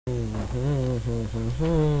Just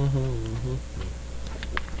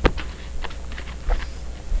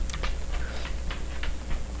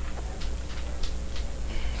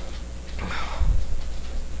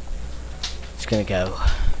gonna go.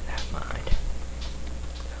 Never mind.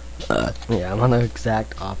 Yeah, I'm on the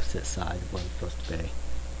exact opposite side of what I'm supposed to be.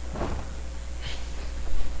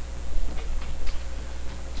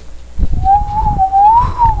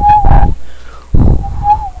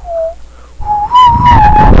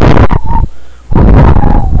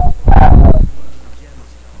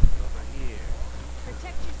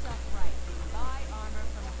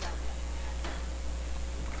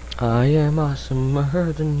 I am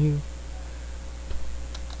awesomer than you.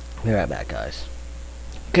 Be right back, guys.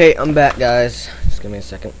 Okay, I'm back, guys. Just give me a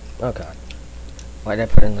second. Oh god. Why did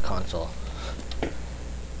I put it in the console? I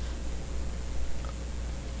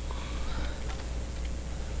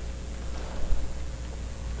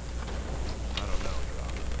don't know,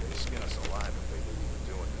 Drop. They'd skin us alive if they knew we were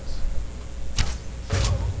doing this.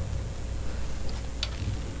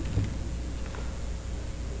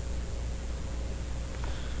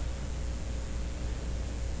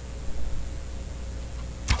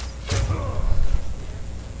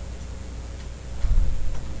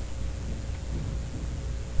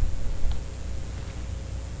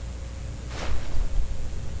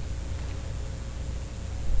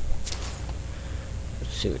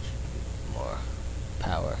 Let's see what's more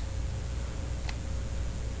power.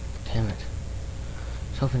 Damn it.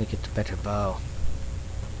 I was hoping to get the better bow.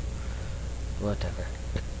 Whatever.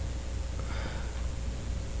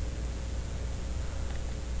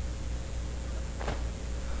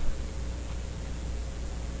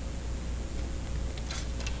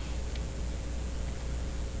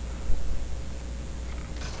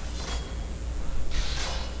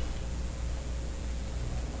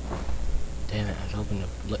 Damn it, I was hoping to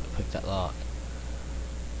pick that lock.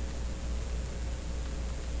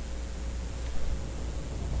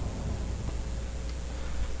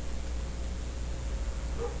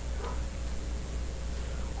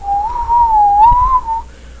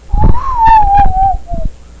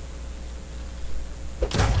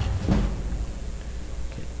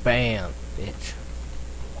 Okay, bam, bitch.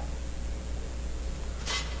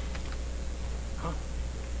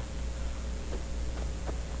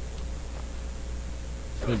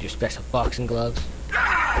 Need your special boxing gloves.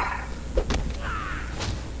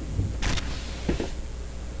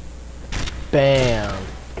 Bam!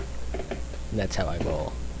 And that's how I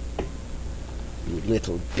roll. You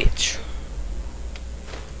little bitch.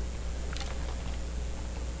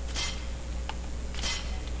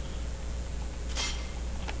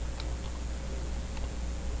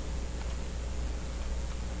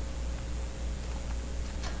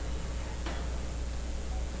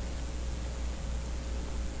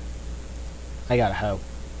 I got a hoe.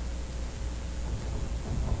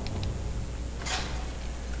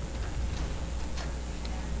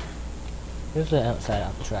 Here's the outside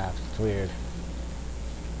of the traps. It's weird.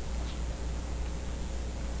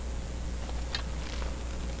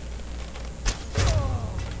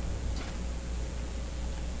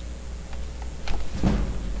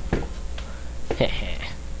 Heh.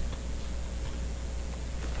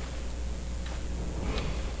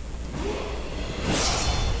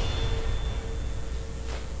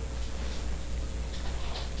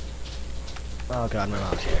 Oh god, my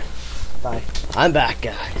mom's here. Bye. I'm back,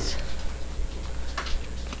 guys.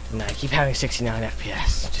 And I keep having 69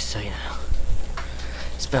 FPS, just so you know.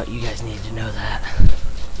 Just felt you guys needed to know that.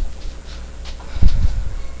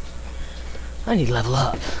 I need to level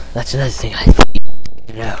up. That's another thing I need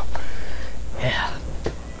to know. Yeah.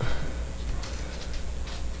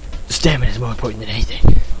 Stamina is more important than anything.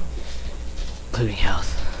 Including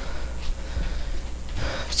health.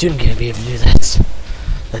 Soon I'm gonna be able to do this.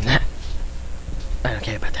 Than that. I don't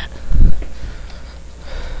care about that.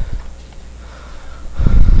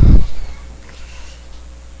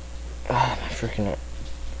 Ah, my freaking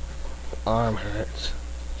arm hurts.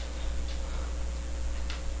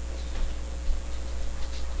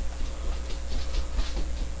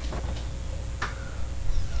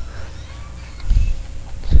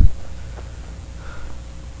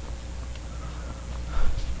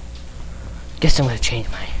 Guess I'm gonna change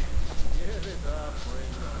my...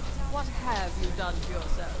 What have you done to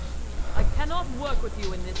yourself? I cannot work with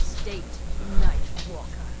you in this state, Night Walker.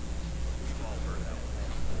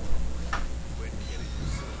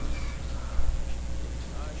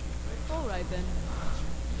 All right then.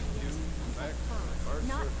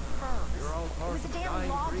 Not furs. It was a damn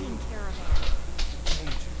logging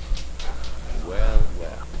caravan. Well,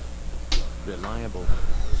 well. Reliable.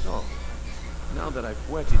 So, Now that I've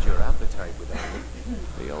whetted your appetite with that,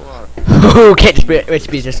 they all are. Oh, can't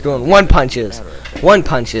be just doing one punches. One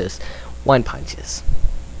punches. One punches.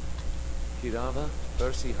 Kirava,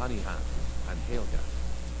 Percy Honeyhand, and Helga.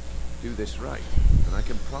 Do this right, and I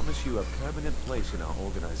can promise you a permanent place in our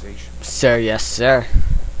organization. Sir, yes, sir.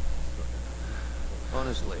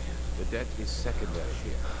 Honestly, the debt is secondary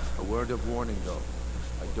here. A word of warning, though.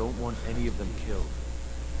 I don't want any of them killed.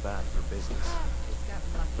 Bad for business.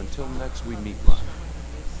 Until next we meet, Lyle.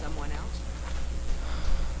 Someone else?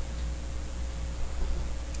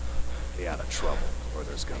 Stay out of trouble, or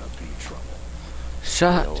there's gonna be trouble.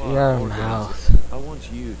 Shut So, your mouth. I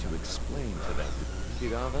want you to explain to them.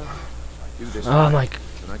 Kirava, do this Oh right, my.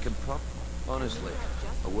 and I can honestly,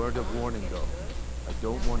 a word of warning, though. I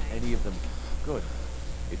don't want any of them. Good.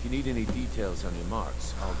 If you need any details on your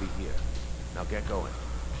marks, I'll be here. Now get going.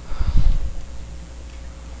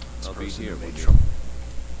 I'll be here when you...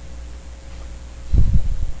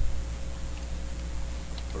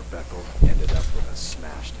 Verbekel ended up with a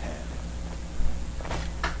smashed head.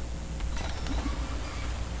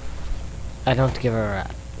 I don't give a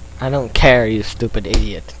rat. I don't care, you stupid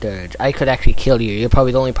idiot, Dirge. I could actually kill you. You're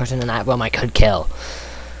probably the only person in that room I could kill.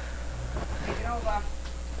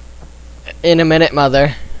 In a minute,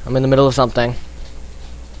 mother. I'm in the middle of something.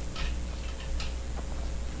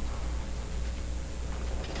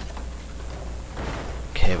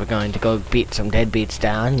 Okay, we're going to go beat some deadbeats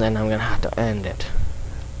down, then I'm gonna have to end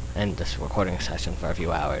this recording session for a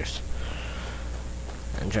few hours.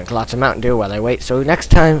 And drink lots of Mountain Dew while I wait, so next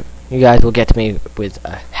time you guys will get me with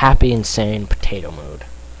a happy, insane potato mood.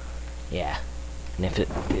 Yeah. And if it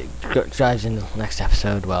drives into the next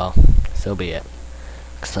episode, well, so be it.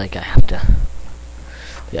 Looks like I have to...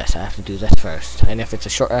 Yes, I have to do this first. And if it's a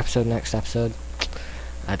shorter episode next episode,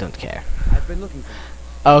 I don't care. I've been looking for you.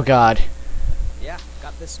 Oh god. Yeah,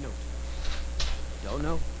 got this note. Don't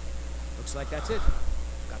know. Looks like that's it.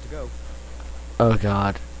 Got to go. Oh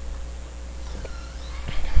god.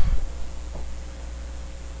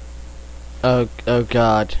 Oh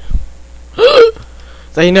god.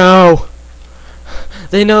 They know!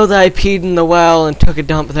 They know that I peed in the well and took a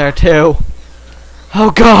dump there too. Oh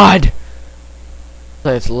god!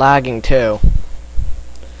 So it's lagging too.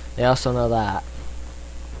 They also know that.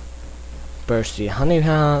 Bursty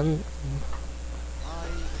Honeyhand.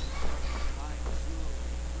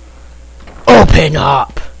 Open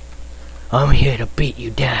up! I'm here to beat you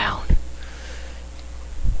down.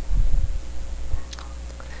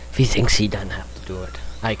 If he thinks he doesn't have to do it,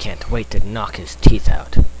 I can't wait to knock his teeth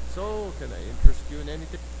out. So, can I interest you in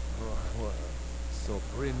anything? Oh, well, so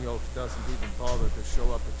Brynjolf doesn't even bother to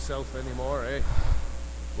show up himself anymore, eh?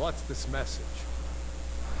 What's this message?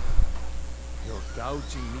 You're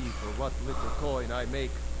gouging me for what little coin I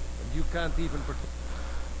make, and you can't even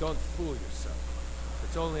Don't fool yourself.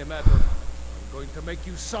 It's only a matter of... I'm going to make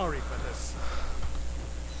you sorry for this.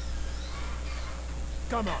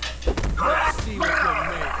 Come on. Let's see what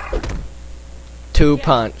you're made of. Two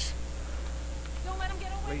punch. Don't let him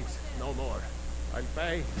get away. Please, no more. I'll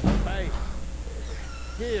pay. I'll pay.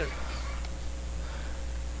 Here.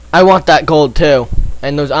 I want that gold too,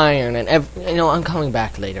 and those iron, and you know, I'm coming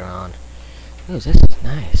back later on. Ooh, this is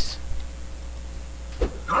nice.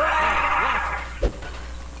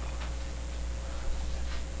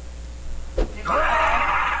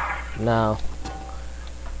 No.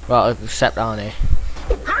 Well, except Ani.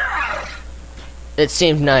 It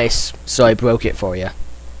seemed nice, so I broke it for you.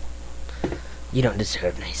 You don't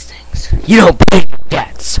deserve nice things. You don't pay your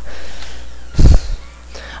debts.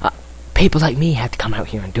 People like me have to come out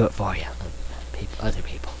here and do it for you. Other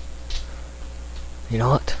people. You know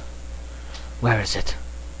what? Where is it?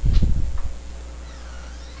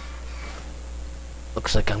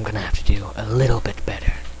 Looks like I'm gonna have to do a little bit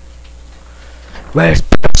better. Where's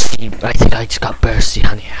Bursty? I think I just got Bursty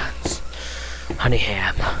Honey Hands. Honey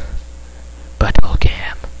Ham. Butthole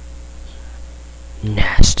Cam.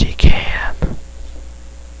 Nasty Cam.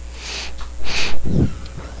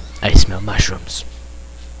 I smell mushrooms.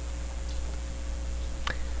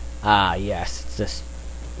 Ah, yes, it's this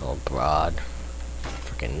old broad.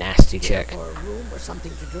 Freaking nasty chick. For a room or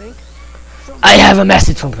something to drink? I have a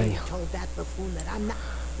message from you. Told that buffoon that I'm not.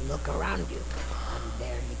 Look around you. I'm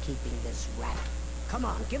barely keeping this rat. Come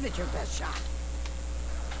on, give it your best shot.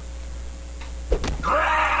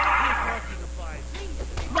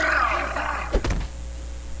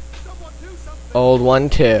 Old one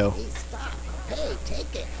too. Hey, stop. Hey,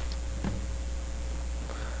 take it.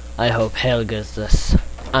 I hope Helga's this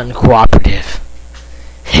uncooperative.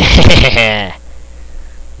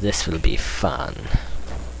 This will be fun.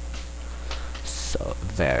 So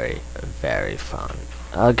very, very fun.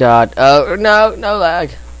 Oh god. Oh no, no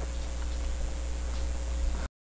lag.